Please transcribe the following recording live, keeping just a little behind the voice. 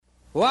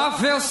Well,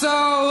 I feel so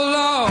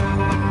low.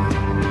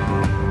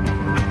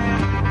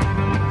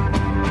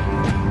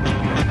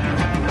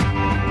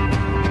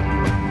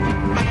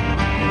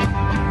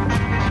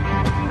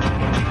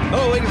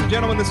 Hello, ladies and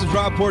gentlemen. This is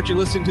Rob Port. You're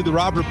listening to the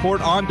Rob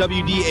Report on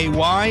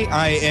WDAY.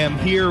 I am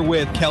here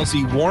with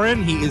Kelcy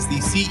Warren. He is the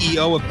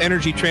CEO of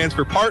Energy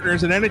Transfer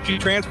Partners, and Energy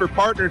Transfer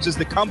Partners is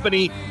the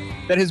company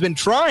that has been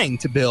trying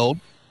to build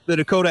the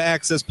Dakota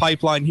Access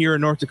Pipeline here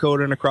in North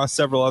Dakota and across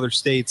several other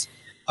states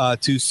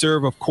to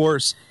serve, of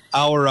course,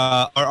 our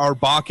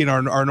Bakken,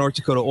 our North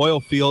Dakota oil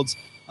fields.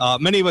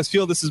 Many of us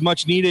feel this is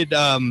much needed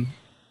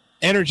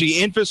energy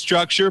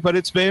infrastructure, but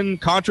it's been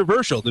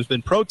controversial. There's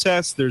been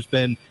protests. There's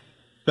been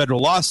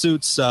federal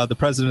lawsuits. The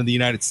President of the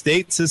United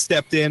States has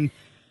stepped in.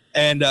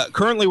 And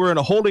currently we're in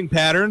a holding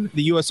pattern.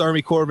 The U.S.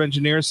 Army Corps of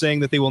Engineers saying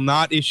that they will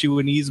not issue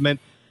an easement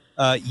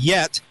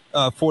yet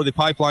for the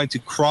pipeline to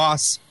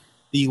cross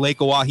the Lake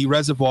Oahe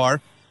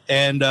Reservoir.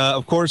 And,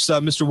 of course,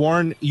 Mr.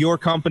 Warren, your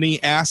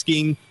company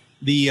asking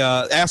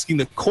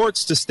the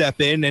courts to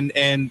step in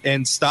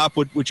and stop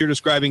what you're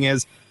describing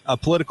as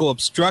political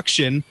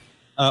obstruction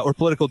or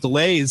political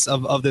delays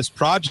of this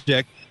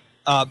project.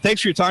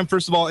 Thanks for your time,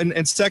 first of all.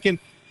 And second,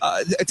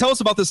 tell us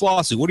about this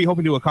lawsuit. What are you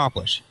hoping to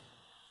accomplish?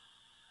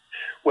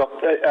 Well,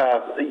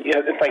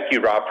 thank you,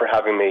 Rob, for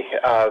having me.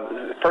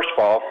 First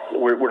of all,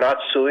 we're not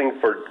suing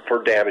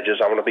for damages.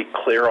 I want to be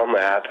clear on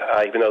that,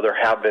 even though there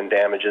have been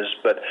damages.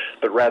 But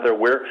rather,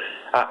 we're,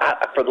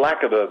 for the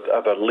lack of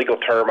a legal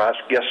term, I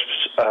guess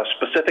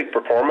specific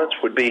performance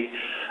would be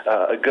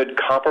a good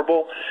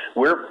comparable.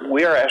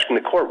 We are asking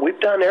the court. We've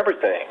done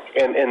everything,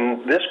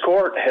 and this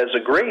court has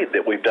agreed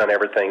that we've done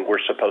everything we're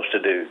supposed to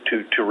do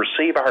to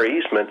receive our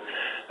easement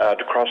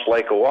to cross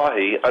Lake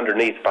Oahe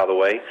underneath, by the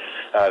way,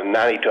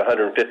 90 to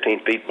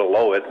 115 feet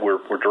below it. We're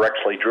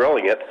directionally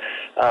drilling it,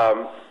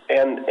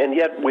 and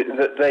yet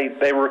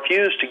they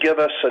refuse to give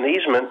us an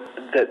easement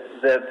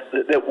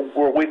that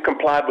where we've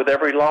complied with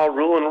every law,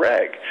 rule, and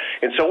reg.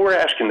 And so we're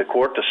asking the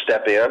court to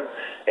step in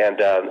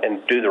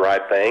and do the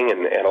right thing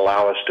and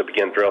allow us to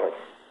begin drilling.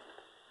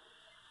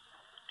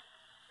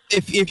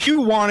 If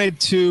you wanted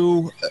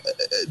to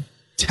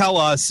tell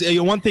us,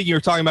 one thing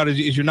you're talking about is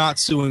you're not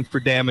suing for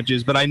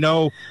damages, but I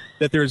know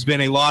that there's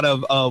been a lot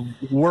of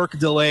work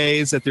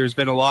delays, that there's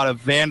been a lot of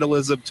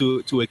vandalism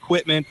to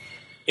equipment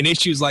and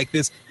issues like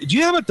this. Do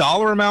you have a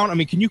dollar amount? I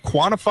mean, can you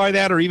quantify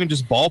that or even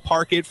just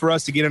ballpark it for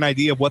us to get an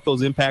idea of what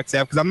those impacts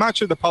have? Because I'm not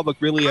sure the public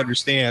really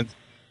understands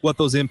what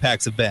those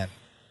impacts have been.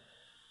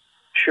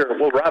 Sure.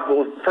 Well, Rob,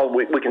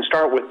 we can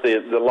start with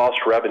the lost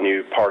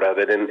revenue part of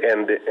it, and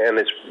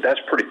that's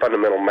pretty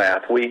fundamental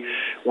math. We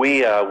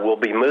will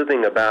be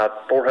moving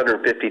about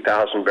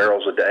 450,000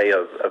 barrels a day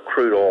of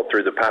crude oil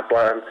through the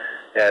pipeline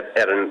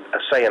at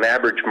an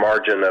average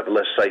margin of,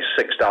 let's say,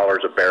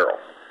 $6 a barrel.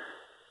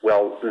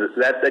 Well,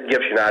 that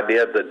gives you an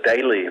idea of the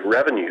daily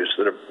revenues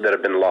that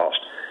have been lost.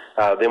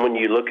 Then when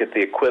you look at the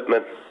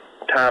equipment,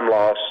 time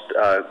lost,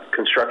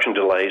 construction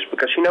delays,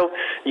 because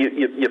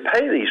you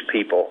pay these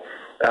people.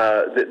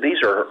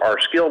 These are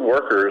skilled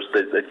workers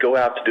that go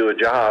out to do a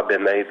job,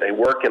 and they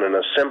work in an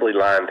assembly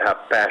line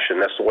type fashion.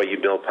 That's the way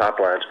you build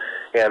pipelines.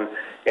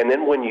 And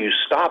then when you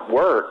stop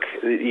work,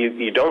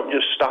 you don't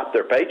just stop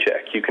their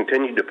paycheck. You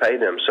continue to pay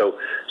them. So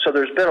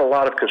there's been a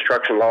lot of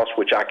construction loss,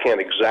 which I can't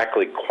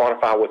exactly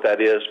quantify what that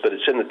is, but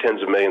it's in the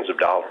tens of millions of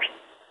dollars.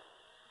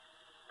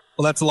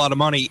 Well, that's a lot of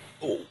money.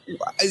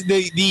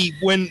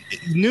 When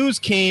news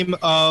came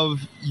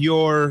of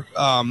your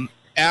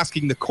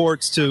asking the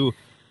courts to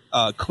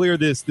clear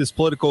this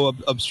political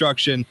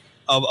obstruction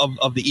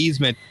of the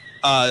easement,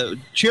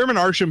 Chairman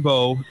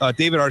Archambault,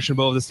 David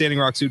Archambault of the Standing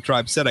Rock Sioux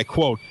Tribe said, I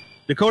quote,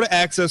 "Dakota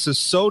Access is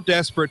so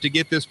desperate to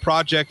get this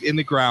project in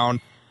the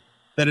ground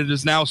that it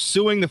is now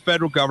suing the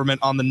federal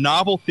government on the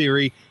novel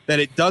theory that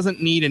it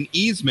doesn't need an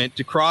easement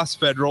to cross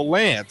federal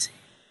lands.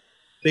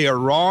 They are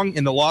wrong,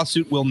 and the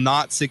lawsuit will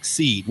not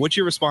succeed." What's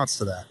your response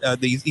to that?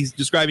 He's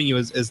describing you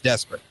as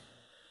desperate.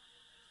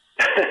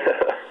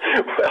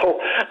 Well,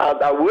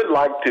 I would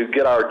like to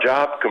get our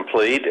job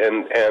complete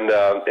and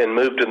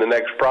move to the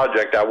next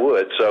project. I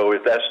would. So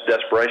if that's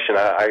desperation,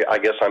 I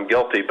guess I'm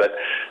guilty. But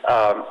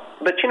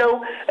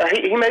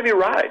he may be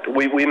right.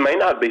 We may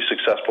not be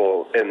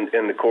successful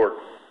in the court.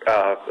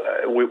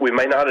 We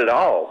may not at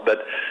all.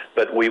 But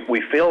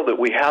we feel that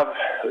we have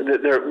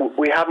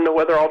no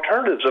other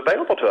alternatives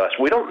available to us.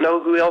 We don't know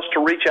who else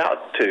to reach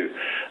out to.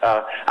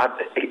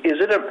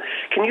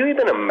 Can you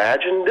even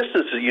imagine? This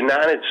is the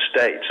United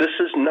States. This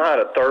is not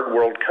a third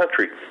world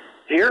country.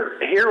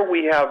 Here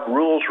we have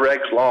rules,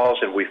 regs, laws,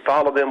 and we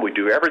follow them. We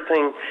do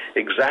everything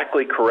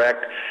exactly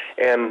correct,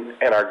 and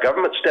our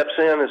government steps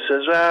in and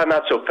says,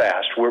 not so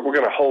fast. We're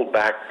going to hold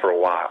back for a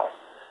while.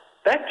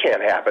 That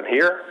can't happen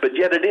here, but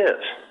yet it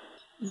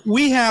is.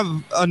 We have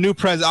a new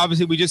president.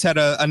 Obviously, we just had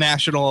a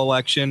national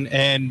election,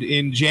 and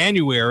in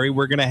January,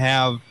 we're going to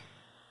have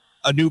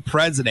a new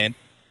president.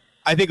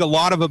 I think a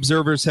lot of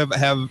observers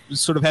have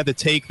sort of had the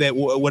take that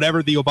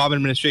whatever the Obama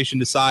administration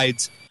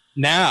decides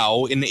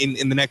now in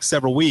the next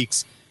several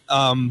weeks,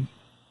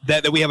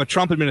 that we have a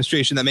Trump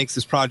administration that makes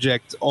this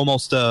project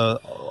almost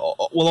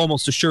will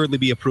almost assuredly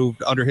be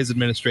approved under his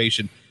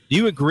administration. Do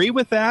you agree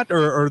with that,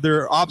 or are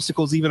there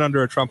obstacles even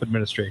under a Trump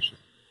administration?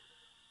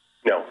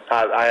 No,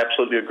 I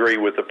absolutely agree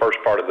with the first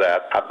part of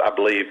that. I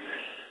believe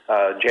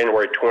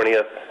January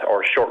 20th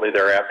or shortly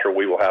thereafter,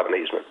 we will have an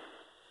easement.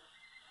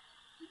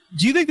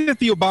 Do you think that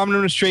the Obama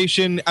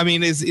administration, I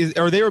mean,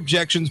 are there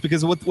objections?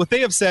 Because what they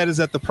have said is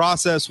that the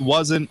process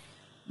wasn't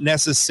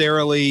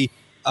necessarily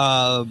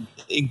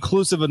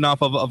inclusive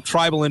enough of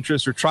tribal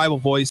interests or tribal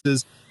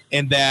voices,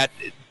 and that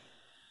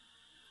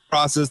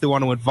process they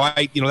want to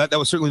invite, that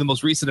was certainly the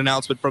most recent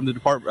announcement from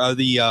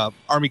the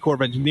Army Corps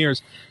of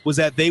Engineers, was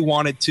that they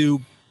wanted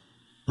to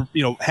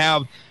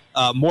have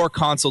more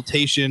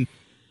consultation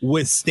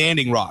with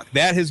Standing Rock.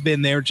 That has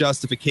been their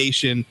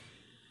justification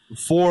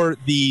for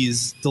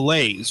these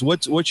delays.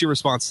 What's your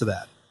response to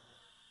that?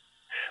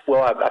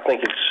 Well, I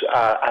think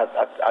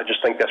I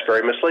just think that's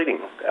very misleading.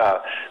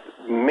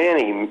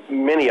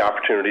 Many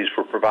opportunities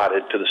were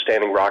provided to the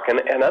Standing Rock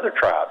and other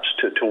tribes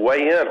to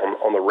weigh in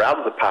on the route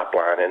of the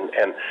pipeline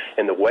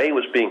and the way it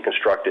was being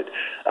constructed.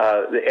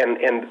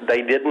 And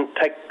they didn't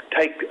take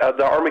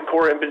the Army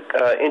Corps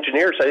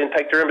engineers. They didn't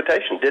take their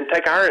invitation. Didn't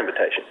take our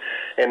invitation.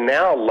 And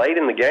now, late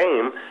in the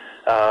game,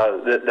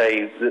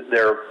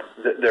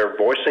 they're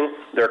voicing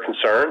their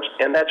concerns,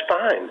 and that's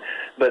fine.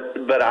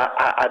 But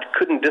I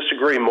couldn't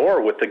disagree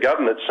more with the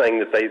government saying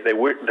that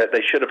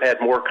they should have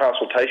had more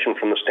consultation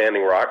from the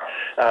Standing Rock.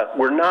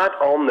 We're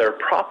not on their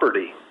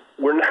property.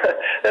 We're not.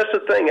 That's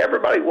the thing.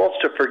 Everybody wants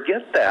to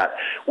forget that.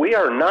 We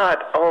are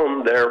not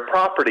on their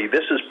property.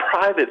 This is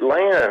private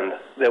land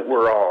that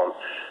we're on.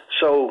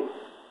 So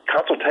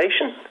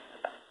consultation?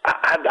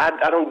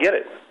 I don't get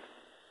it.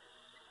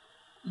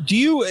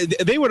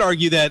 They would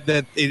argue that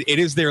it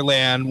is their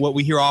land. What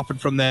we hear often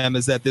from them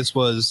is that this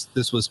was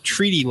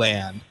treaty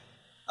land,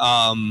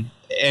 and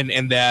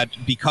that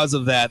because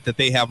of that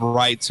they have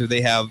rights, or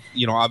they have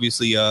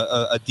obviously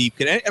a deep,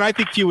 and I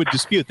think few would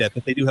dispute that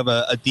they do have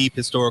a deep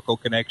historical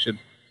connection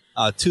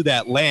to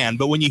that land.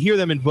 But when you hear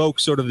them invoke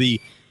sort of the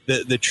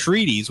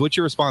treaties, what's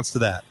your response to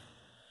that?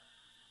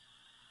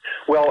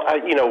 Well,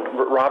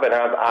 Robin,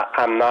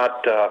 I'm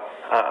not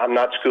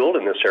schooled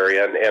in this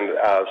area,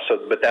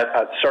 but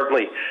that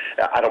certainly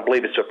I don't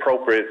believe it's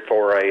appropriate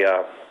for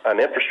an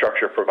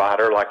infrastructure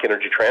provider like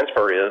Energy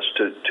Transfer is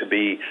to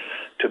be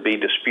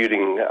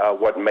disputing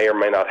what may or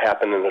may not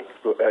happen in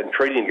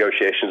treaty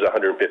negotiations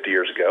 150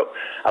 years ago.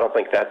 I don't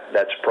think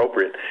that's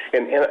appropriate.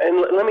 And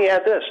let me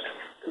add this.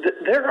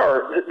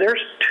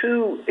 There's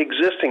two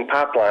existing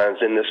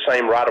pipelines in this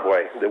same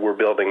right-of-way that we're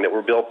building that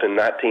were built in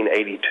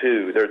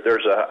 1982.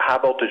 There's a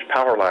high-voltage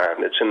power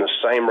line that's in the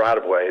same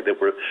right-of-way that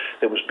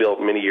was built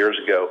many years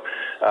ago.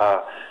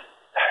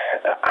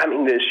 I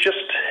mean, this just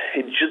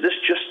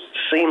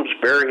seems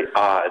very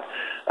odd.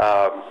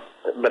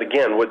 But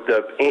again, with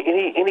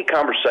any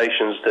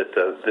conversations that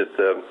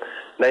the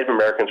Native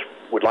Americans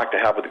would like to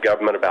have with the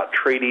government about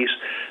treaties,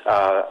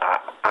 I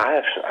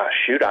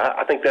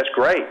think that's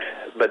great,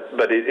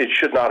 but it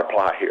should not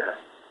apply here.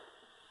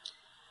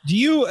 Do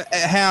you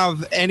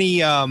have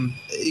any another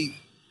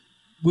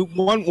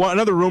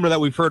rumor that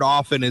we've heard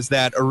often is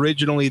that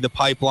originally the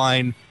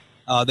pipeline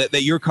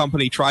that your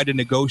company tried to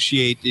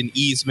negotiate an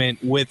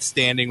easement with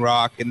Standing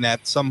Rock, and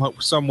that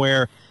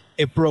somewhere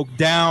it broke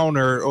down,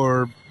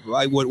 or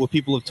what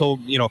people have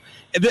told,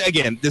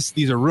 again,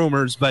 these are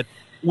rumors, but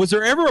was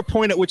there ever a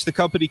point at which the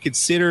company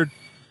considered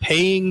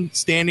paying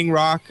Standing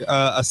Rock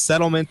a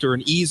settlement or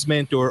an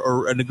easement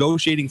or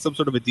negotiating some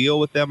sort of a deal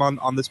with them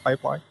on this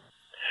pipeline?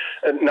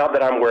 Not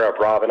that I'm aware of,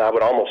 Rob, and I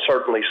would almost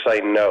certainly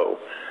say no.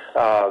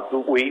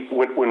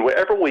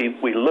 Whenever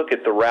we look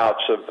at the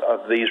routes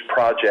of these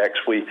projects,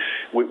 we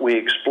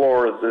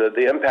explore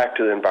the impact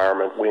to the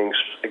environment. We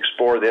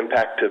explore the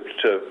impact to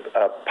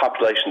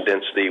population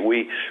density.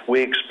 We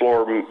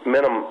explore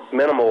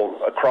minimal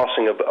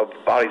crossing of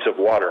bodies of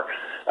water.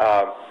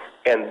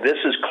 And this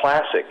is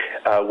classic.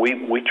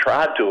 We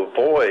tried to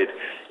avoid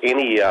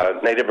any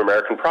Native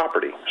American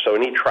property, so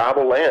any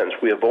tribal lands,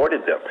 we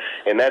avoided them,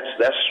 and that's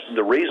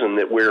the reason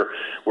that we're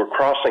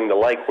crossing the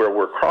lake where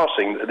we're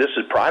crossing. This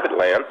is private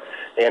land,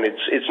 and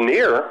it's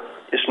near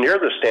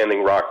the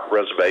Standing Rock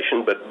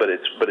Reservation, but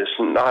it's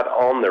not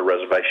on their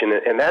reservation,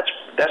 and that's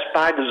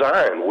by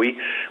design. We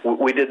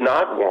did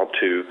not want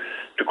to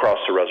cross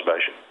the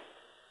reservation.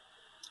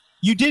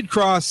 You did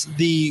cross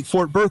the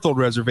Fort Berthold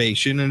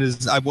Reservation, and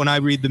when I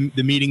read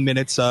the meeting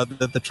minutes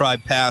that the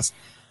tribe passed,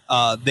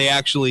 they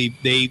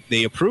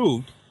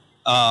approved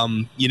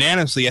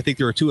unanimously. I think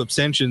there were 2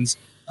 abstentions.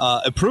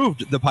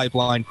 Approved the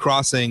pipeline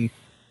crossing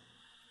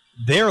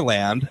their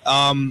land.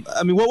 I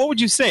mean, what would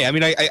you say? I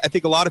mean, I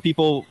think a lot of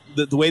people,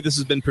 the way this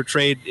has been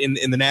portrayed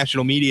in the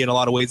national media, in a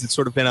lot of ways, it's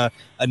sort of been a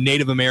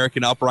Native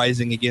American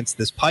uprising against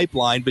this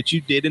pipeline. But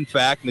you did, in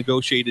fact,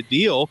 negotiate a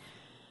deal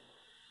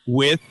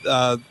with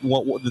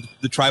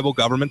the tribal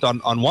government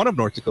on one of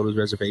North Dakota's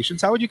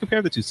reservations. How would you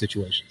compare the two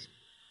situations?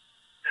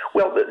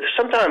 Well,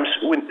 sometimes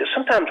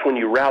when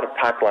you route a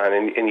pipeline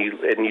and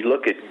you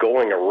look at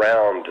going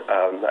around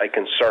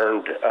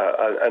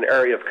an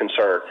area of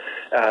concern,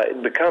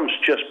 it becomes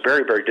just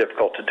very, very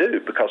difficult to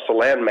do because the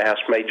landmass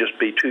may just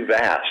be too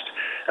vast.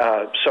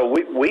 So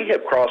we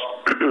have crossed,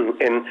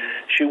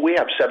 we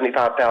have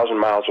 75,000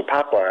 miles of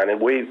pipeline,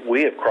 and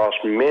we have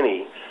crossed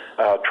many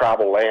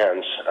tribal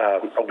lands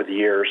over the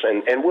years,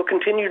 and we'll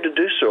continue to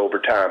do so over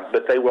time,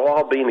 but they will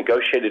all be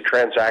negotiated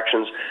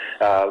transactions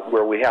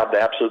where we have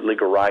the absolute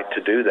legal right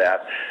to do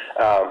that.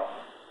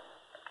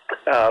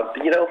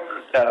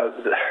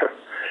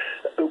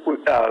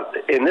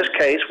 In this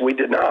case, we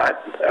did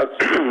not.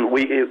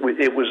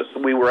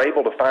 We were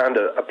able to find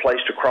a place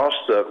to cross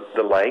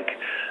the lake,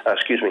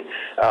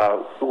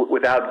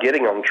 without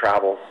getting on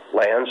tribal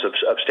lands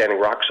of Standing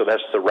Rock, so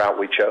that's the route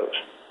we chose.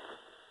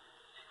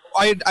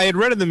 I had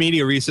read in the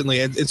media recently,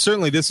 and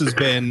certainly this has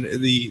been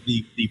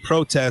the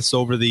protests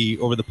over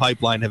the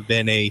pipeline have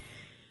been a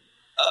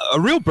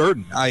real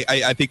burden.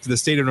 I think to the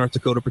state of North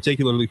Dakota,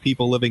 particularly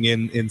people living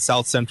in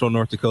South Central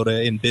North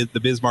Dakota, in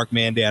the Bismarck,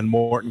 Mandan,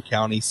 Morton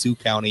County, Sioux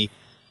County,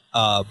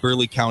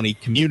 Burleigh County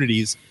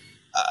communities.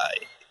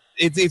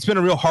 It's been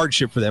a real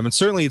hardship for them, and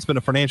certainly it's been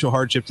a financial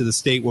hardship to the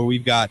state, where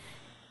we've got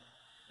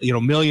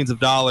millions of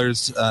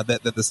dollars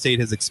that the state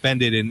has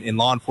expended in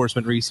law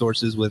enforcement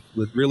resources with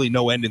really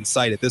no end in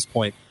sight at this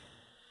point.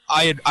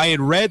 I had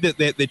read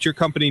that your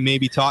company may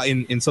be taught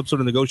in some sort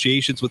of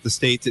negotiations with the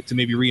state to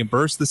maybe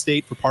reimburse the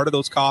state for part of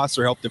those costs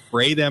or help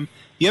defray them. Do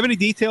you have any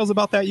details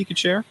about that you could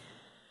share?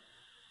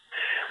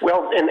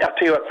 Well, and I'll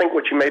tell you, I think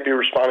what you may be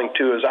responding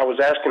to is I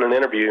was asked in an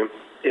interview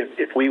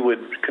if we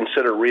would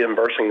consider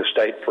reimbursing the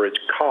state for its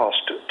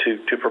cost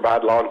to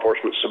provide law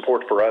enforcement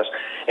support for us,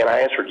 and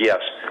I answered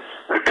yes.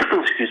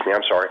 Excuse me,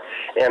 I'm sorry.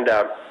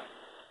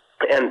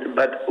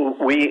 But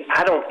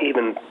I don't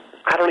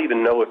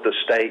even know if the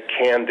state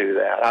can do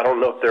that. I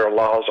don't know if their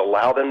laws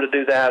allow them to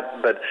do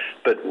that. But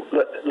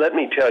let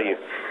me tell you,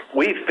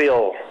 we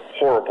feel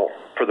horrible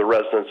for the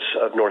residents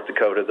of North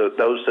Dakota,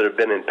 those that have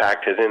been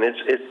impacted, and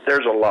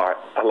there's a lot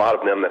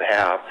of them that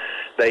have.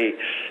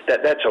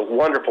 That's a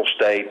wonderful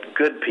state,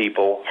 good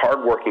people,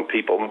 hardworking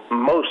people.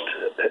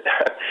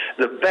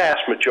 The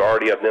vast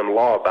majority of them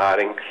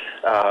law-abiding,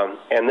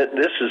 and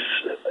this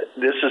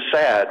is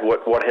sad.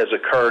 What has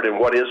occurred and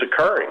what is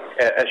occurring.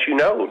 As you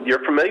know,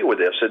 you're familiar with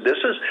this.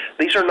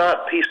 These are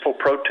not peaceful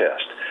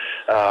protests.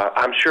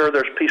 I'm sure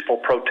there's peaceful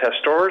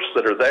protesters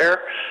that are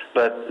there,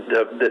 but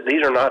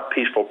these are not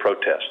peaceful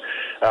protests.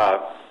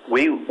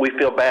 We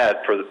feel bad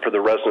for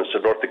the residents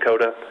of North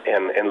Dakota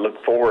and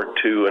look forward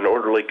to an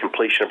orderly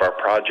completion of our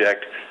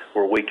project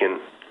where we can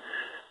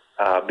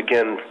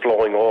begin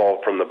flowing oil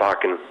from the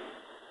Bakken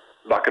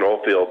oil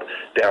field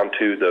down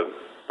to the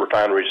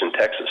refineries in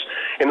Texas.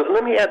 And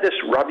let me add this,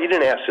 Rob, you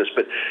didn't ask this,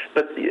 but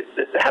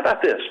how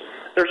about this?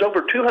 There's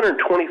over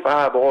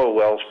 225 oil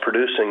wells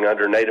producing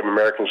under Native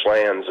Americans'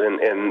 lands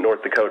in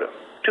North Dakota.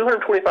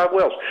 225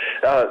 wells.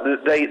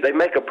 They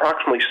make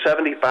approximately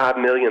 75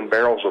 million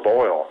barrels of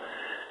oil.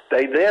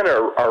 They then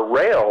are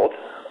railed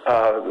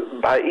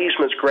by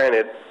easements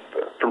granted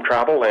from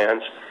tribal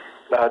lands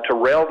to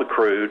rail the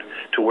crude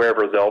to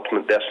wherever the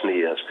ultimate destiny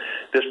is.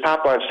 This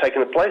pipeline's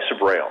taken the place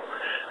of rail.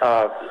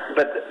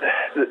 But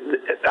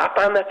I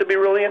find that to be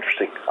really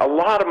interesting. A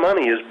lot of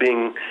money is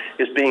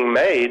being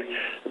made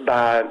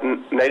by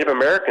Native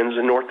Americans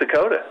in North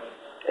Dakota,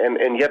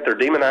 and yet they're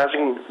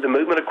demonizing the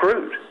movement of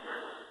crude.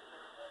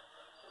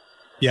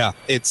 Yeah,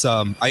 it's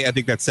I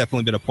think that's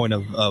definitely been a point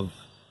of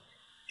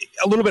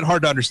a little bit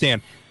hard to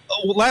understand.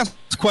 Last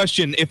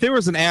question: if there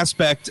was an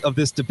aspect of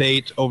this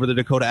debate over the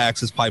Dakota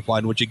Access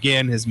Pipeline, which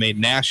again has made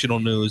national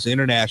news,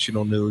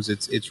 international news,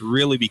 it's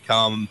really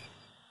become,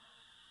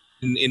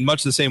 in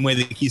much the same way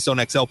the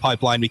Keystone XL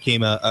pipeline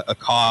became a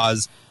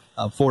cause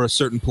for a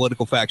certain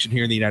political faction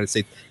here in the United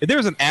States. If there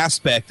was an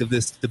aspect of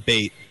this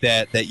debate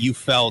that you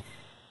felt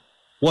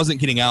wasn't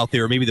getting out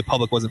there, or maybe the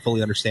public wasn't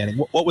fully understanding,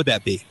 what would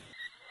that be?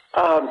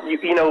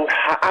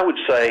 I would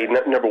say,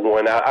 number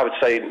one, I would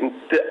say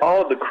that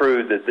all of the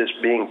crude that is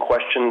being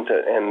questioned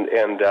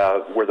and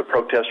where the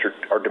protesters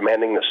are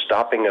demanding the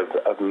stopping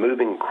of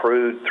moving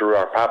crude through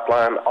our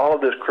pipeline, all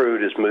of this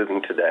crude is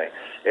moving today.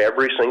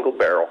 Every single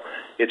barrel.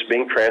 It's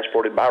being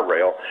transported by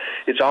rail.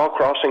 It's all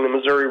crossing the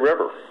Missouri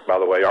River, by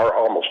the way, or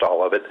almost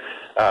all of it.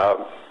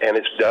 And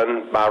it's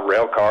done by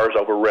rail cars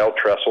over rail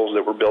trestles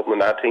that were built in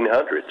the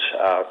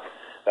 1900s.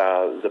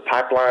 The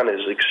pipeline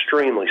is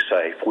extremely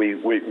safe.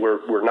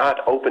 We're not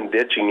open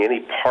ditching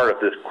any part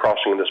of this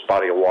crossing of this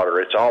body of water.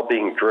 It's all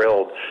being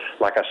drilled,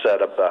 like I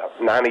said,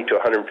 about 90 to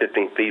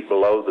 115 feet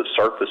below the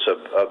surface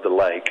of the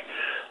lake.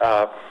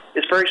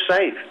 It's very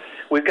safe.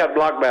 We've got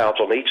block valves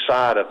on each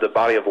side of the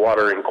body of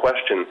water in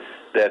question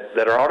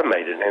that are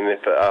automated. And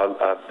if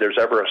there's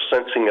ever a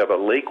sensing of a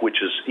leak,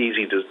 which is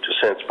easy to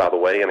sense, by the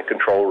way, in a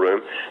control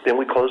room, then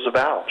we close the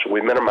valves.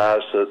 We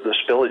minimize the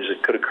spillage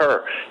that could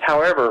occur.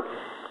 However,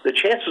 the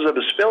chances of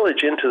a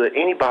spillage into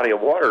any body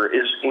of water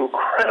is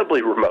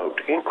incredibly remote.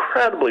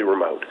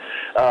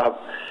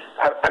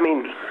 I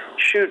mean,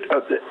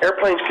 the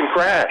airplanes can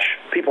crash.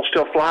 People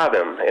still fly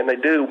them, and they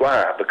do.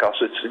 Why? Because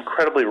it's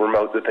incredibly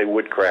remote that they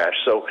would crash.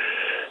 So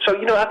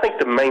I think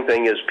the main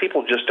thing is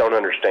people just don't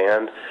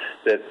understand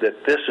that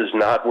this is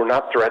not, we're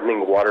not threatening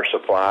the water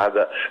supply.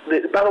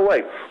 By the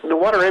way, the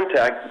water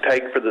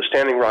intake for the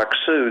Standing Rock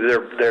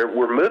Sioux,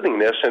 we're moving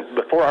this, and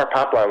before our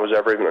pipeline was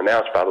ever even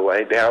announced, by the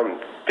way, down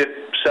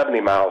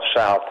 70 miles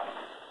south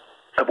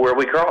of where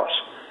we cross.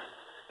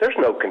 There's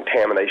no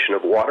contamination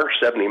of water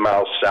 70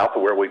 miles south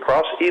of where we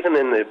cross, even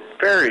in the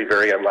very,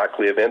 very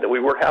unlikely event that we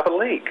were to have a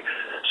leak.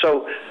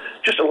 So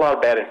just a lot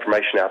of bad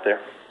information out there.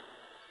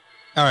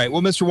 All right.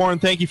 Well, Mr. Warren,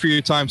 thank you for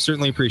your time.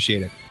 Certainly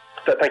appreciate it.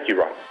 Thank you,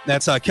 Ron.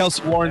 That's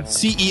Kelcy Warren,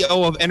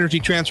 CEO of Energy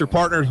Transfer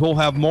Partners. We'll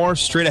have more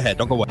straight ahead.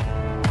 Don't go away.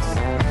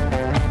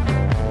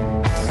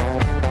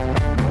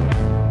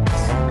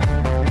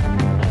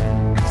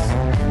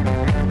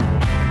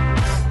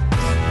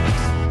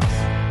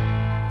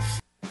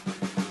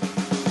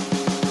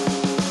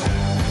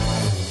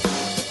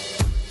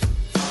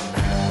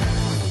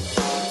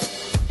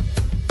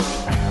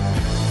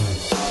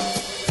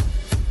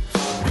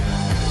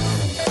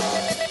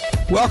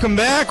 Welcome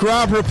back.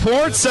 Rob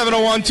Report,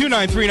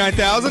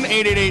 701-293-9000,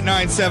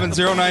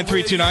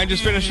 888-970-9329.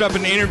 Just finished up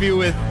an interview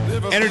with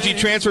Energy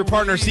Transfer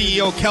Partner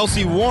CEO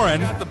Kelcy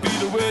Warren.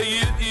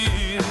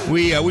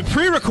 We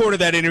pre-recorded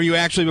that interview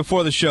actually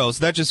before the show,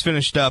 so that just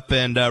finished up.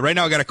 And right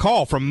now I got a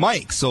call from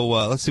Mike, so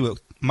let's see what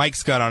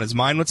Mike's got on his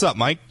mind. What's up,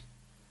 Mike?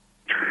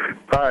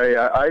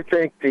 Hi. I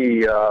think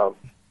the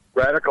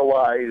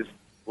radicalized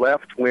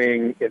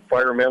left-wing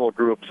environmental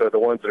groups are the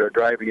ones that are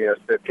driving us.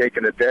 They've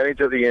taken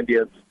advantage of the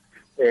Indians.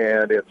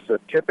 And it's a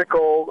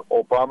typical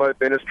Obama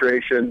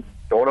administration,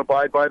 don't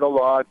abide by the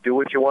law, do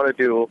what you want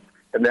to do.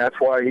 And that's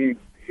why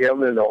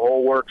him and the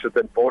whole works have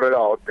been voted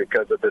out,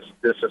 because of this.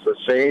 This is the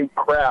same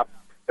crap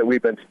that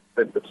we've been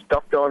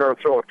stuffed down our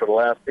throat for the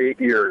last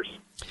 8 years.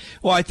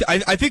 Well, I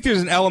think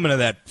there's an element of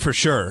that for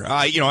sure.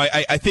 I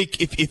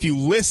think if you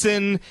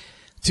listen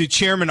to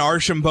Chairman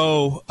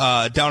Archambault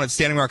down at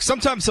Standing Rock,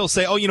 sometimes he'll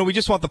say, we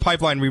just want the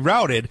pipeline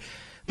rerouted.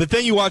 But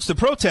then you watch the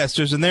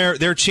protesters, and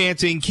they're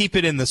chanting, keep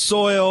it in the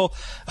soil.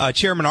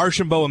 Chairman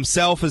Archambault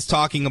himself is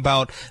talking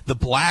about the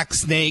black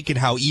snake and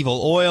how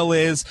evil oil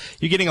is.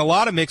 You're getting a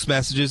lot of mixed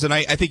messages, and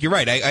I think you're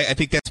right. I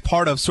think that's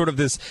part of sort of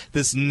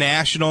this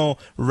national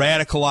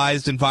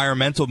radicalized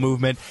environmental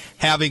movement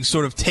having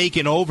sort of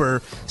taken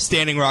over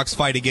Standing Rock's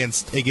fight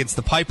against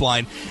the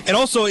pipeline. And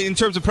also in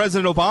terms of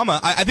President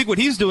Obama, I think what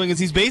he's doing is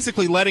he's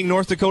basically letting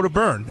North Dakota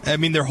burn. I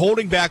mean, they're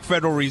holding back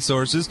federal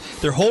resources.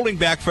 They're holding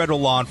back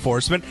federal law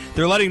enforcement.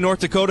 They're letting North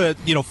Dakota,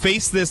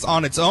 face this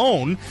on its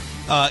own,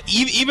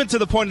 even to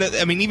the point that,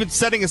 even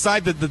setting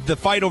aside the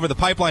fight over the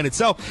pipeline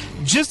itself,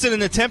 just in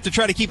an attempt to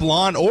try to keep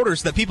law and order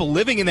so that people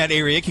living in that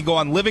area can go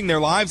on living their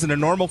lives in a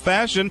normal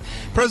fashion.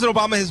 President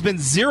Obama has been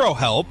zero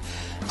help.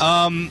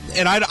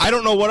 And I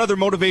don't know what other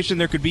motivation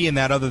there could be in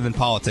that other than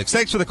politics.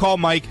 Thanks for the call,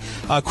 Mike.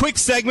 Quick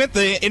segment.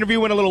 The interview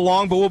went a little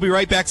long, but we'll be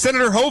right back.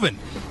 Senator Hoeven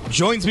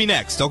joins me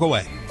next. Don't go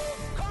away.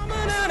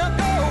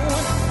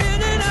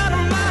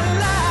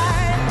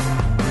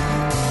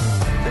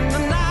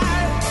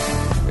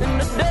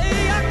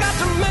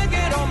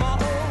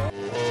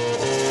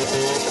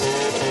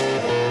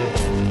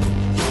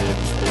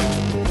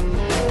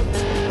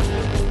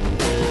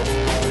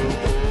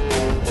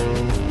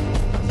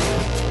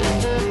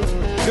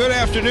 Good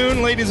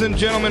afternoon, ladies and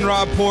gentlemen.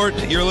 Rob Port.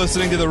 You're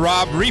listening to the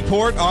Rob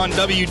Report on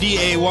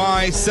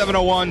WDAY,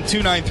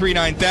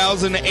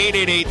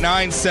 701-293-9000,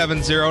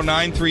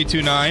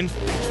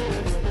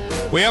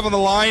 888-970-9329. We have on the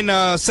line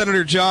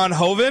Senator John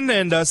Hoeven.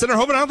 And Senator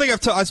Hoeven, I don't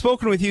think I've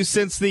spoken with you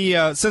since the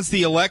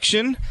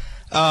election.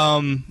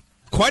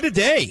 Quite a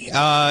day.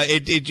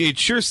 It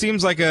sure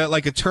seems like a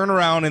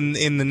turnaround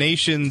in the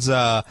nation's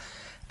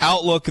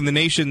outlook and the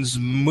nation's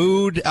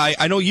mood.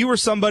 I know you were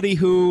somebody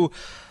who...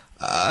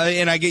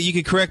 and you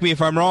can correct me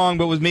if I'm wrong,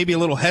 but was maybe a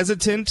little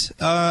hesitant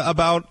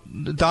about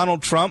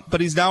Donald Trump,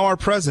 but he's now our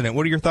president.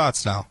 What are your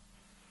thoughts now?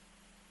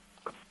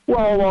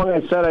 Well, along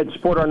I said I'd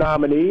support our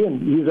nominee,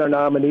 and he's our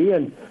nominee,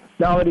 and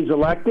now that he's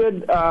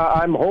elected,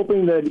 I'm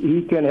hoping that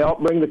he can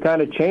help bring the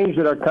kind of change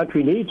that our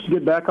country needs to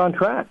get back on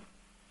track.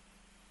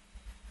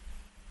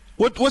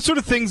 What sort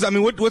of things,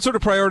 what sort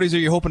of priorities are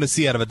you hoping to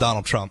see out of a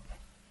Donald Trump?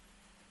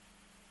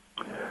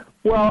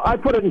 Well, I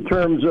put it in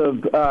terms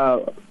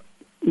of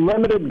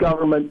limited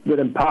government that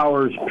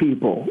empowers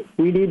people.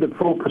 We need to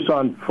focus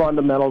on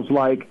fundamentals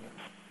like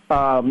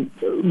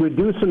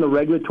reducing the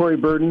regulatory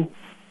burden,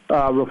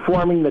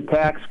 reforming the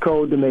tax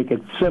code to make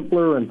it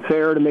simpler and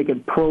fair, to make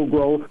it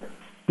pro-growth,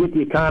 get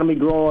the economy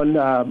growing,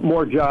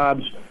 more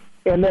jobs,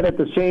 and then at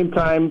the same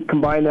time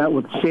combine that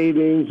with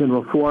savings and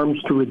reforms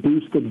to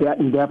reduce the debt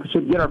and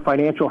deficit, get our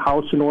financial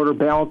house in order,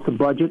 balance the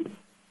budget,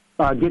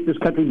 get this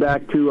country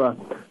back to a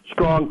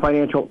strong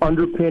financial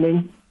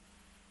underpinning.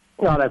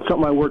 That's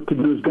something I work to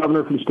do as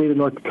governor for the state of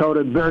North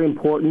Dakota. Very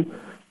important.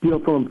 Deal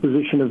from a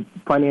position of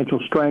financial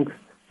strength.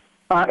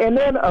 And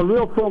then a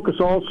real focus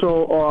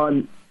also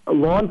on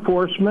law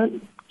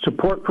enforcement,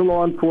 support for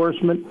law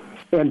enforcement,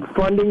 and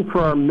funding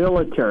for our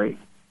military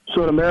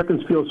so that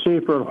Americans feel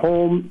safer at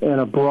home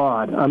and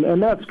abroad.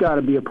 And that's got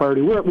to be a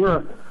priority.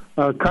 We're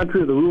a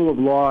country of the rule of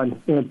law,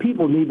 and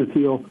people need to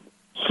feel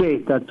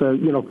safe. That's a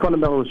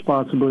fundamental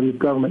responsibility of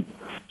government.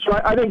 So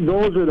I think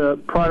those are the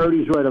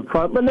priorities right up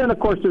front. But then, of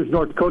course, there's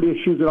North Dakota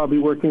issues that I'll be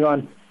working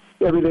on,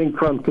 everything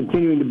from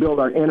continuing to build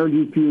our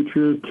energy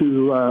future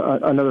to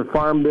another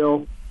farm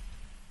bill,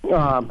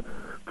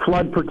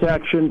 flood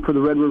protection for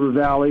the Red River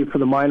Valley, for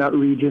the Minot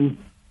region.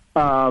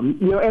 And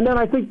then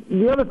I think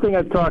the other thing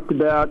I've talked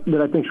about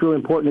that I think is really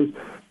important is,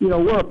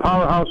 we're a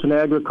powerhouse in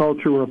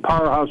agriculture, we're a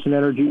powerhouse in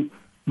energy,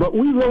 but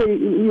we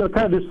really,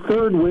 kind of this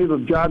third wave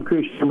of job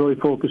creation I'm really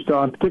focused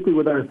on, particularly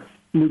with our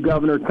new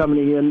governor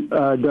coming in,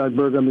 Doug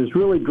Burgum, is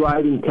really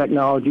driving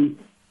technology,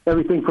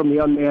 everything from the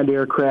unmanned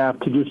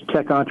aircraft to just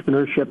tech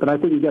entrepreneurship. And I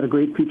think we've got a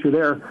great future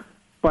there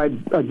by,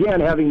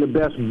 again, having the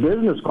best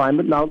business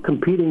climate now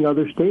competing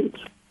other states.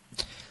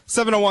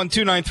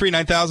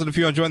 701-293-9000 if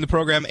you want to join the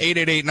program,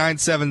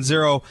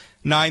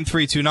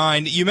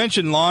 888-970-9329. You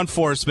mentioned law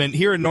enforcement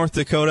here in North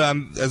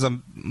Dakota, as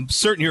I'm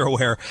certain you're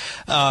aware,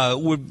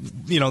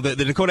 the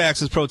Dakota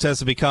Access protests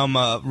have become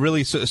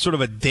really sort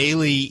of a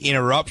daily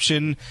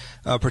interruption,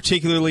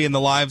 particularly in the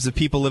lives of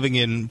people living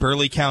in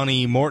Burleigh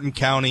County, Morton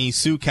County,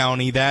 Sioux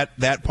County,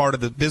 that part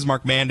of the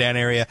Bismarck-Mandan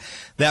area,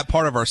 that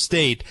part of our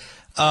state.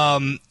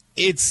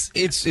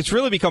 It's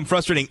really become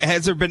frustrating.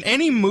 Has there been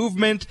any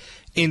movement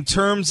in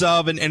terms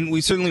of, and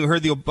we certainly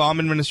heard the Obama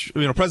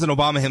administration, President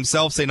Obama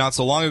himself say not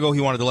so long ago he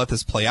wanted to let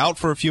this play out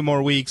for a few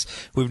more weeks.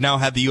 We've now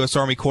had the U.S.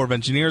 Army Corps of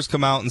Engineers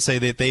come out and say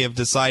that they have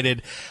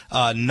decided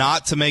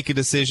not to make a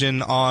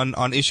decision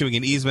on issuing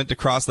an easement to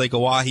cross Lake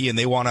Oahe, and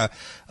they want to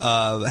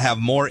have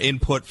more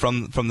input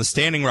from the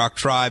Standing Rock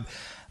tribe.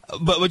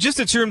 But just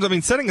in terms,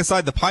 setting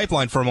aside the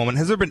pipeline for a moment,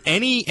 has there been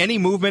any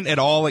movement at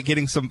all at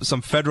getting some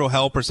federal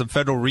help or some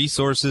federal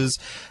resources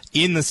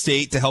in the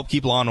state to help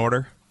keep law and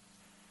order?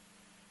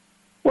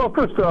 Well,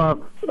 first off,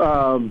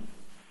 as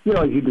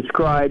you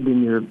described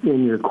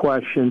in your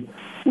question,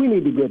 we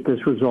need to get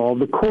this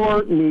resolved. The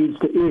court needs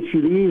to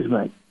issue the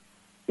easement,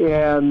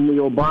 and the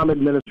Obama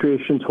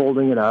administration's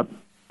holding it up.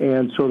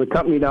 And so the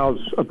company now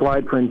has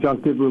applied for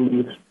injunctive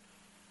relief,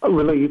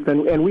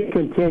 and we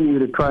continue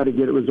to try to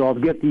get it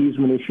resolved, get the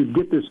easement issued,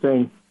 get this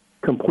thing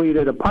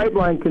completed. A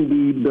pipeline can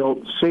be built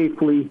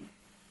safely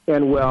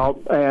and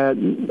well,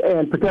 and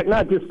protect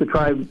not just the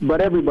tribe,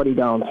 but everybody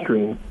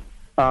downstream.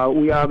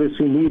 We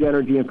obviously need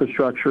energy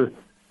infrastructure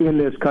in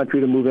this country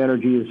to move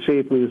energy as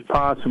safely as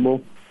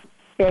possible.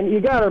 And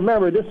you got to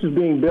remember, this is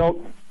being built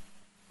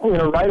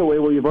right away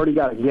where you've already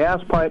got a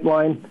gas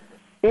pipeline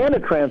and a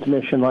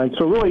transmission line.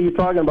 So really, you're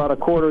talking about a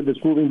corridor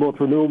that's moving both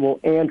renewable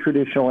and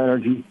traditional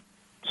energy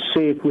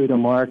safely to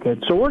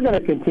market. So we're going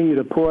to continue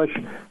to push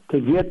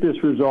to get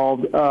this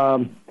resolved.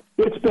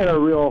 It's been a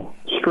real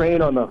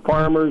strain on the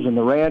farmers and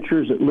the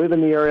ranchers that live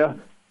in the area.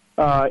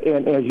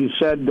 And as you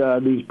said,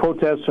 these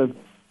protests have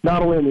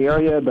not only in the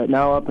area, but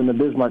now up in the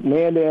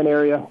Bismarck-Mandan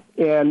area,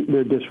 and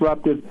they're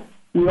disruptive.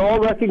 We all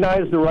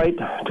recognize the right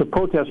to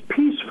protest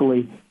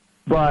peacefully,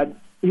 but,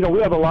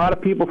 we have a lot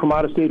of people from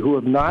out of state who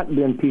have not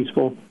been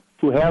peaceful,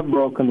 who have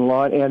broken the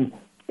law, and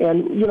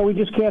we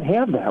just can't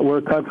have that. We're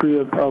a country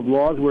of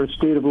laws. We're a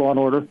state of law and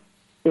order.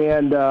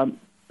 And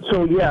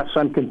so, yes,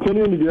 I'm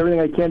continuing to do everything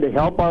I can to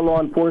help our law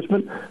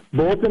enforcement,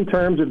 both in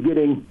terms of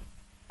getting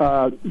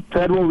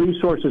federal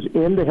resources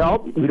in to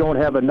help. We don't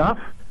have enough.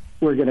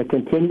 We're going to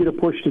continue to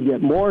push to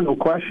get more, no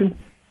question,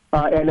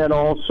 and then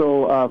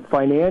also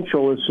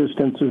financial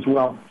assistance as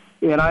well.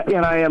 And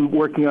I am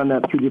working on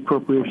that through the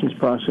appropriations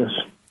process.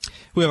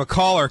 We have a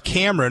caller,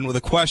 Cameron, with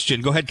a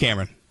question. Go ahead,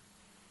 Cameron.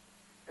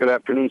 Good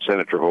afternoon,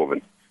 Senator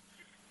Hoeven.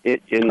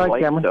 In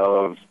light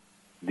of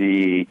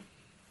the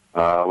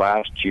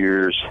last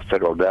year's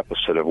federal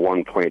deficit of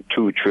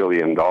 $1.2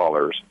 trillion,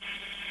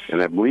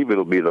 and I believe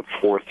it'll be the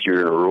fourth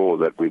year in a row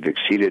that we've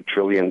exceeded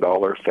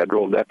trillion-dollar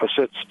federal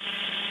deficits.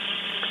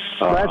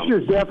 Last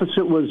year's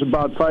deficit was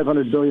about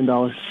 $500 billion.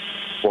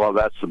 Well,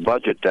 that's the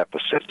budget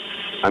deficit.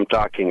 I'm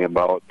talking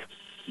about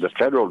the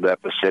federal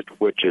deficit,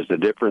 which is the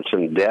difference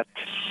in debt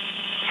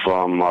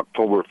from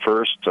October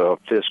 1st of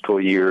fiscal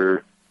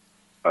year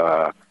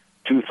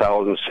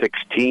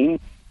 2016,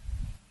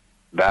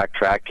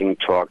 backtracking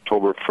to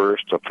October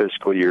 1st of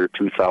fiscal year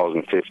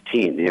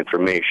 2015. The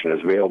information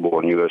is available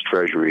on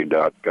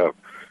USTreasury.gov.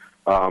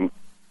 And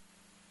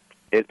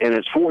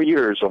it's 4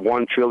 years of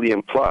 $1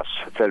 trillion plus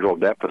federal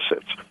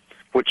deficits,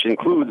 which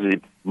includes the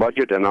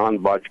budget and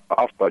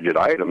off-budget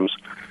items.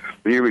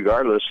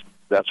 Regardless,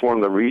 that's one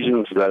of the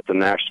reasons that the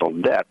national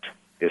debt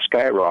is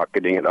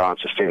skyrocketing at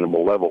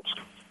unsustainable levels.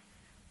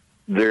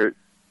 We're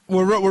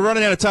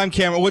running out of time,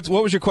 Cameron. What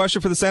was your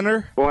question for the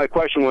senator? Well, my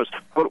question was,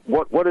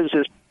 what is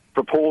his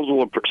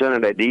proposal of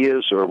presented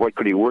ideas, or what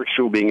could he work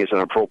through, being as an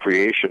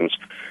appropriations,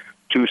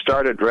 to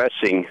start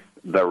addressing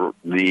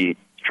the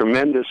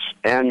tremendous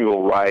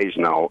annual rise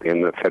now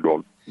in the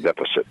federal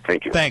deficit?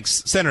 Thank you.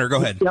 Thanks. Senator,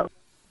 go ahead. Yep.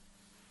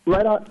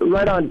 Right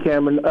on,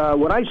 Cameron.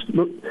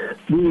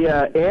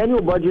 The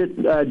annual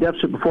budget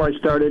deficit before I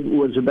started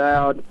was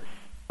about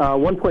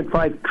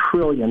 $1.5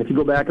 trillion. If you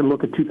go back and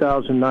look at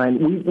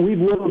 2009, we've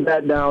whittled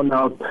that down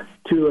now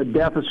to a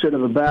deficit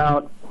of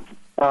about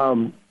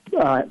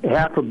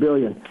 $500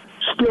 million.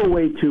 Still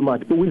way too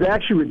much, but we've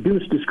actually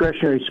reduced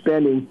discretionary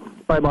spending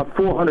by about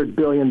 $400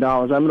 billion.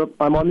 I'm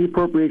on the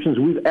appropriations.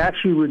 We've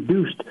actually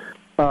reduced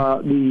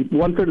the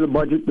one-third of the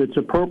budget that's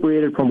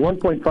appropriated from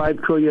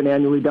 $1.5 trillion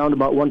annually down to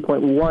about little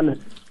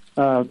over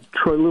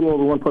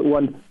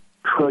 $1.1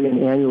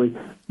 trillion annually.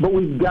 But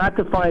we've got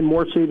to find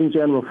more savings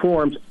and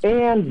reforms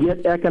and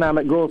get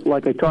economic growth,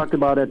 like I talked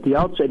about at the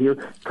outset here,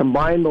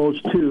 combine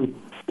those two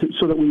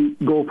so that we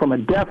go from a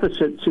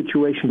deficit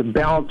situation to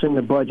balancing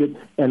the budget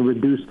and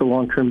reduce the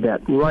long-term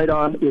debt. Right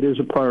on, it is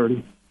a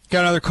priority.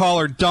 Got another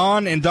caller,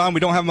 Don. And Don,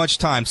 we don't have much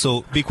time,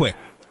 so be quick.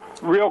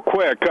 Real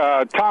quick,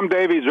 Tom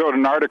Davies wrote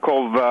an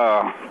article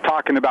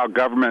talking about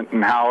government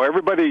and how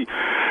everybody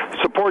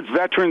supports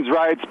veterans'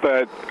 rights,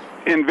 but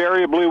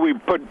invariably we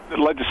put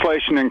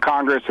legislation in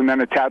Congress and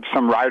then attach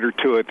some rider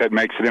to it that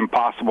makes it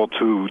impossible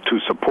to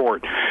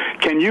support.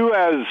 Can you,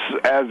 as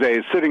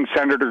a sitting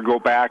senator, go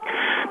back,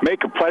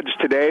 make a pledge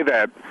today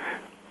that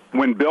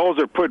when bills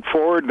are put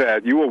forward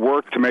that you will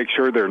work to make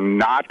sure they're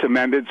not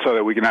amended so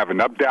that we can have an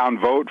up-down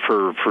vote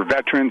for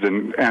veterans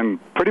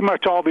and pretty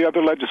much all the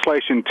other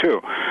legislation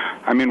too?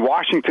 I mean,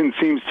 Washington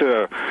seems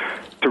to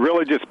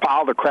really just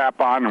pile the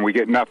crap on and we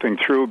get nothing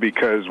through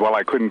because, well,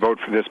 I couldn't vote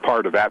for this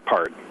part or that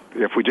part.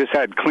 If we just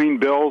had clean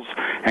bills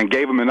and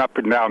gave them an up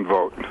and down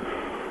vote.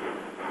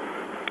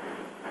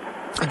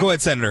 Go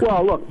ahead, Senator.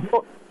 Well, look,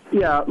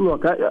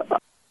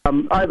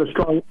 I have a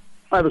strong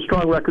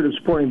record of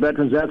supporting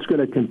veterans. That's going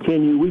to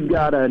continue. We've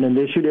got an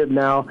initiative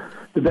now,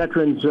 the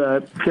Veterans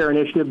Care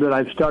Initiative that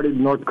I've started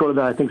in North Dakota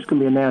that I think is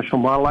going to be a national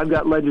model. I've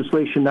got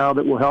legislation now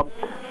that will help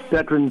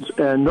veterans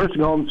and nursing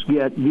homes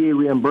get VA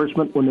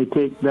reimbursement when they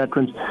take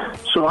veterans.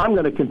 So I'm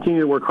going to continue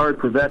to work hard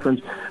for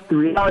veterans. The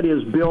reality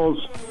is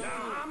bills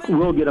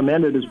will get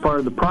amended as part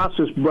of the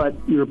process, but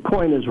your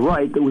point is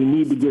right that we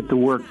need to get the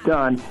work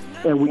done,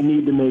 and we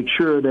need to make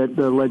sure that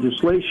the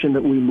legislation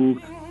that we move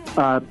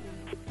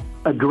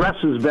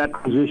addresses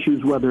veterans'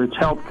 issues, whether it's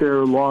health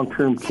care,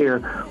 long-term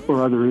care,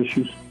 or other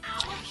issues.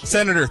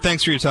 Senator,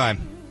 thanks for your time.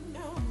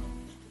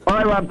 All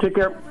right, Rob, take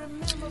care.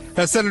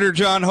 That's Senator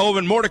John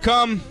Hoeven. More to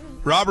come.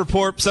 Rob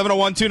Report,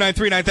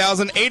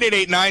 701-293-9000,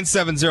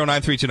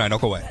 888-970-9329.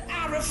 Don't go away.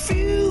 I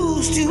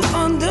refuse to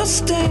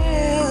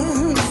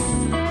understand,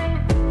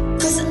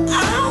 'cause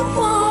I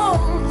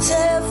want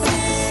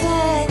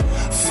everything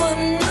for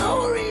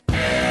no reason.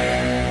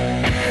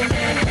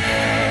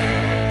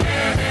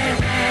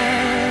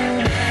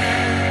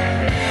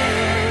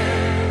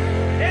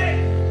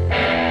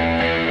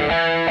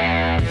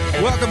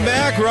 Welcome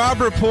back, Rob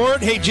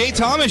Report. Hey, Jay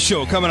Thomas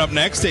Show coming up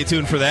next. Stay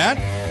tuned for that.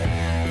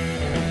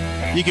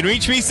 You can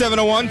reach me,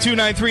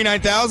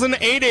 701-293-9000,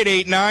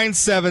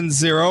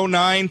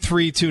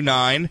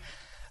 888-970-9329.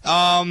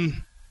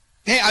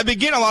 Hey, I've been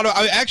getting a lot of.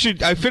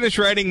 I finished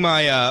writing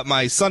my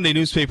my Sunday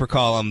newspaper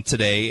column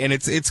today, and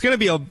it's going to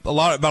be a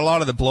lot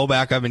of the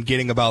blowback I've been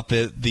getting about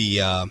the.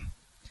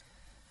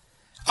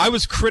 I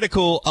was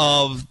critical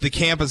of the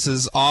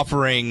campuses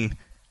offering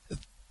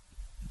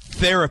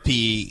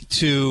therapy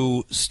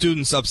to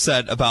students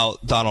upset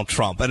about Donald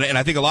Trump, and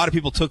I think a lot of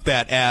people took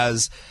that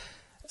as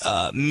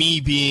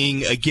me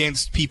being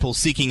against people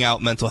seeking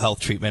out mental health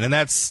treatment, and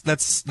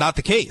that's not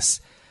the case.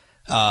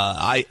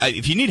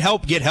 If you need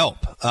help, get help.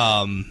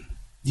 I've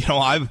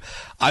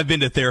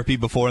been to therapy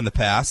before in the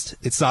past.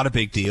 It's not a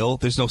big deal.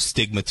 There's no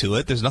stigma to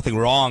it. There's nothing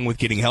wrong with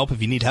getting help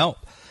if you need help.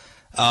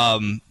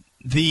 The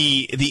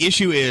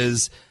issue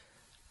is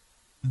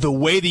the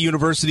way the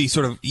university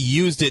sort of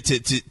used it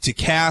to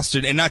cast,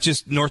 and not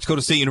just North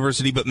Dakota State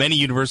University, but many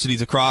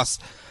universities across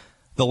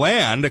the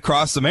land,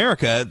 across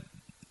America.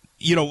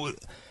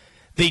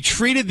 They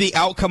treated the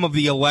outcome of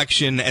the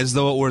election as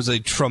though it was a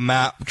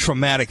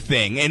traumatic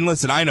thing. And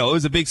listen, I know it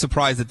was a big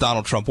surprise that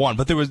Donald Trump won,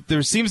 but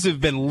there seems to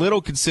have been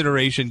little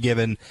consideration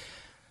given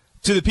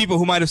to the people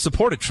who might have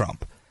supported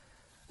Trump,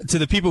 to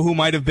the people who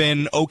might have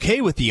been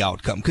okay with the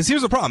outcome. Because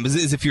here's the problem,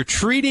 is if you're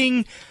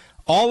treating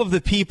all of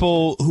the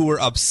people who were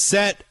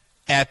upset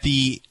at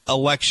the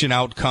election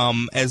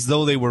outcome as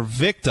though they were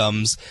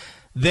victims,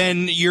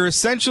 then you're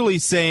essentially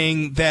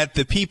saying that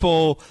the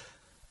people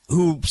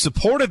who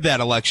supported that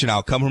election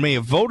outcome, who may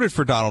have voted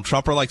for Donald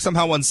Trump, are like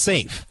somehow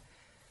unsafe.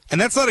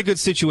 And that's not a good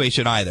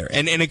situation either.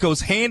 And it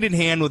goes hand in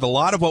hand with a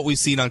lot of what we've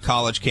seen on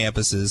college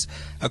campuses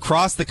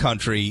across the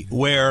country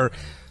where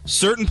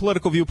certain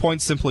political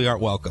viewpoints simply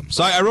aren't welcome.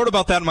 So I wrote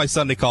about that in my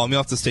Sunday column. You'll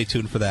have to stay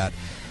tuned for that.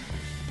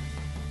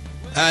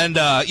 And,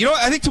 I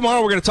think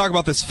tomorrow we're going to talk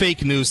about this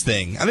fake news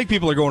thing. I think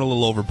people are going a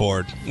little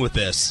overboard with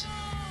this.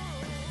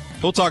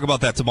 We'll talk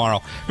about that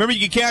tomorrow. Remember,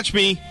 you can catch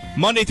me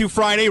Monday through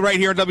Friday right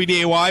here on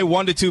WDAY,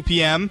 1 to 2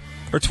 p.m.,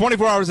 or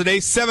 24 hours a day,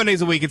 7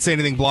 days a week at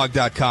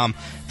SayAnythingBlog.com.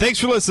 Thanks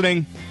for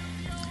listening.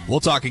 We'll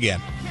talk again.